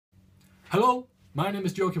Hello, my name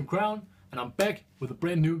is Joachim Kroun and I'm back with a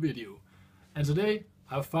brand new video. And today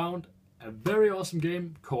I've found a very awesome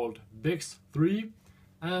game called VEX 3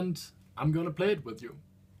 and I'm gonna play it with you.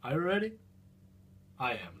 Are you ready?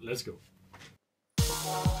 I am. Let's go.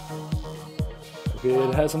 Okay,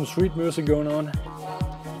 it has some sweet music going on.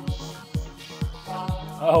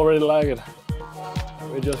 I already like it.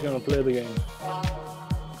 We're just gonna play the game.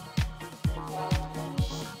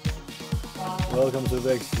 Welcome to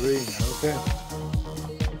VEX 3. Okay.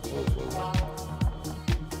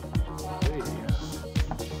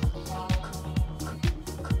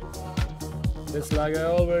 It's like I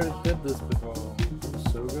already did this before.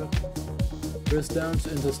 So good. Press down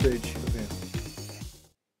to enter stage. Okay.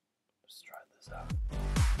 Let's try this out.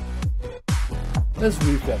 Let's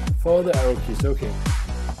recap. Follow the arrow keys. Okay.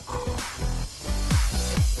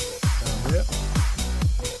 Down here.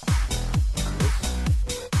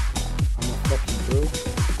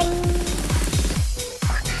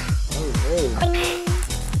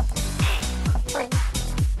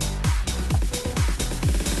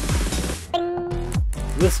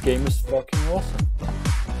 This game is fucking awesome.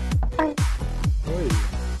 Oi.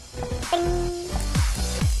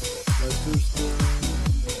 Let's do still.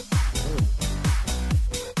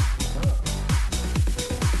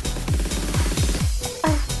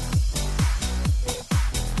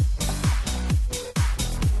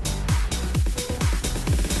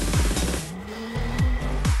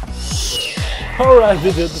 Alright,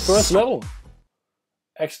 we did the first level.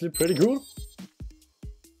 Actually pretty cool.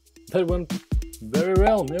 That went very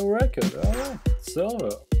well, new record. Alright, silver.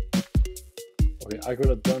 Okay, I could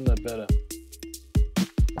have done that better.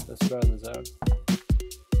 Let's try this out.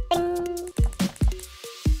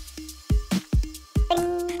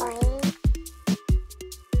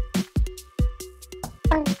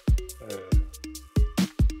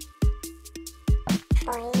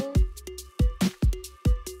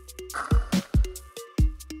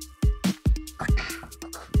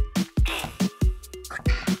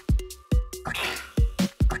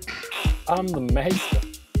 I'm the master.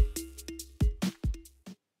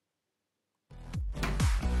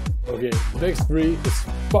 Okay, VEX 3 is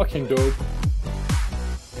fucking dope.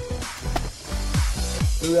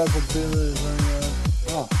 Do we have a build?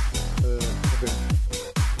 Oh, okay.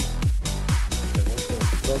 Okay, what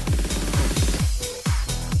the fuck?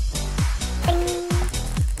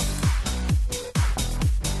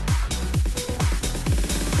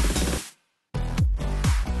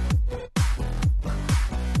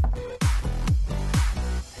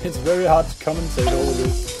 It's very hard to commentate over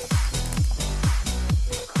this.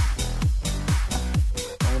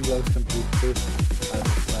 Iron blocks complete fish.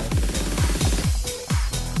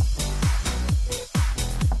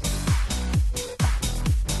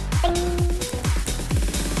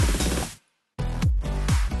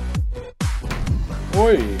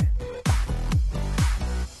 Oi!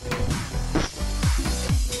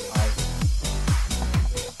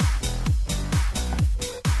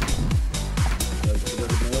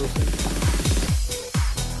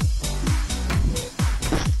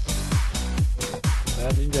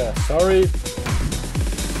 Ninja, sorry.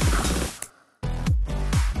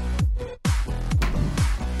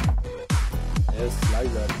 Yes,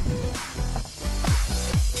 like that.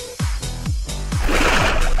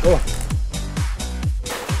 Oh,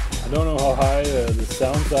 I don't know how high the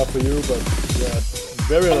sounds are for you, but they're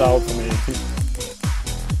very loud for me.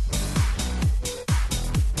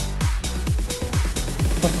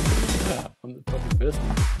 I'm the fucking best.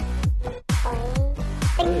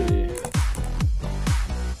 Hey.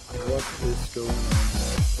 What is going on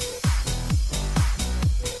here?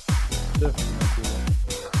 Definitely not good.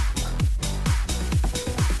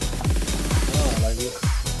 Ah, like this.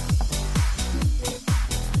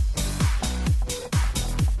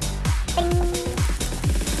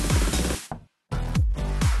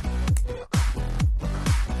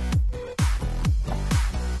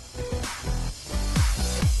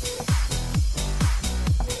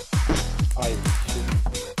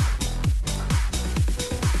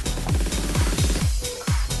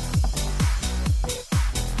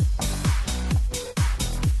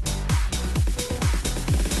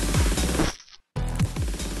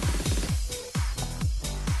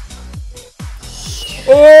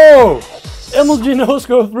 Oh! MLG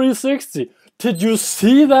no-scope 360. Did you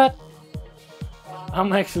see that?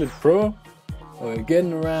 I'm actually pro. Oh, you're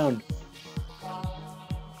getting around.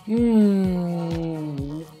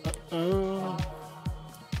 New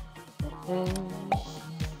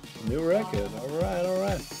record. Alright,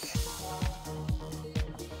 alright.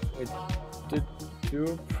 Wait, did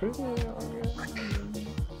you pretty okay?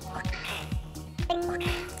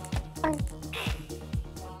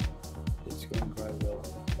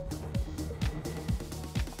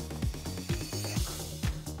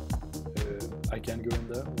 I can't go in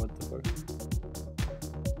there. What the fuck?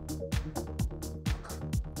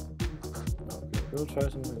 Okay, we'll try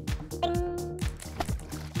something.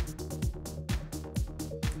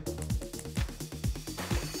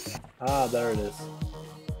 Ah, there it is.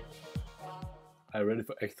 Are you ready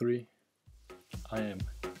for Act 3? I am.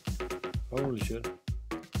 Holy shit.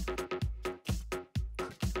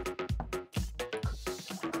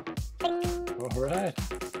 Alright.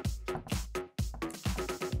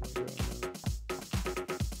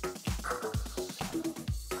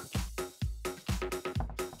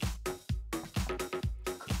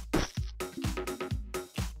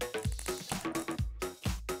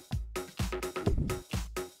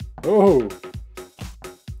 Oh!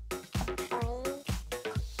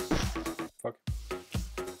 Fuck.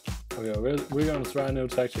 Okay, we're gonna try a new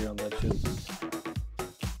tactic on that shit.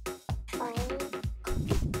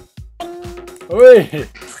 Oi!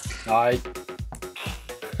 Nej.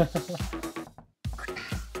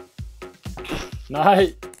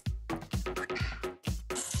 Nej!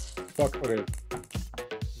 Fuck, okay.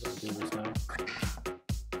 Let's do this now.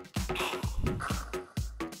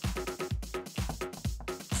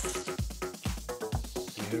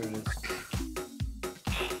 Here it is.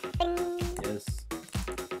 Yes.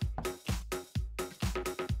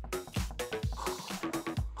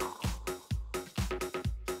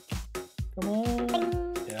 Come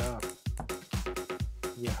on. Yeah.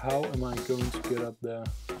 Yeah, how am I going to get up there?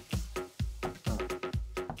 Oh.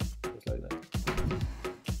 Just like that.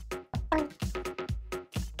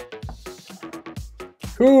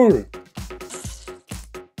 Cool!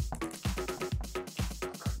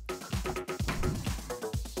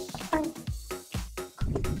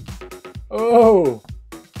 Oh!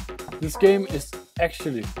 This game is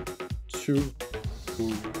actually too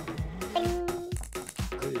cool.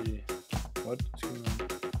 Hey, what is going on?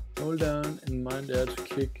 Hold down and mind air to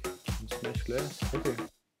kick and smash glass. Okay.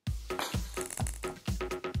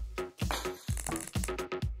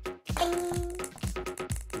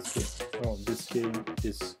 This game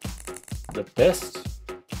is the best.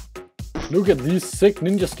 Look at these sick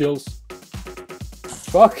ninja skills.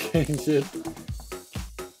 Fucking shit.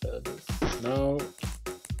 Now,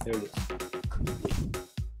 here it is.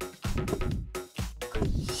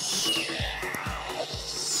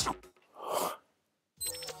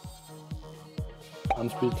 I'm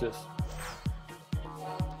speechless.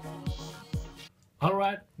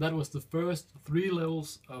 Alright, that was the first 3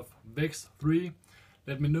 levels of VEX 3.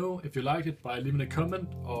 Let me know if you liked it by leaving a comment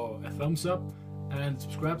or a thumbs up, and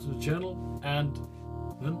subscribe to the channel, and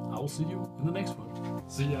then I'll see you in the next one.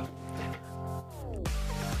 See ya!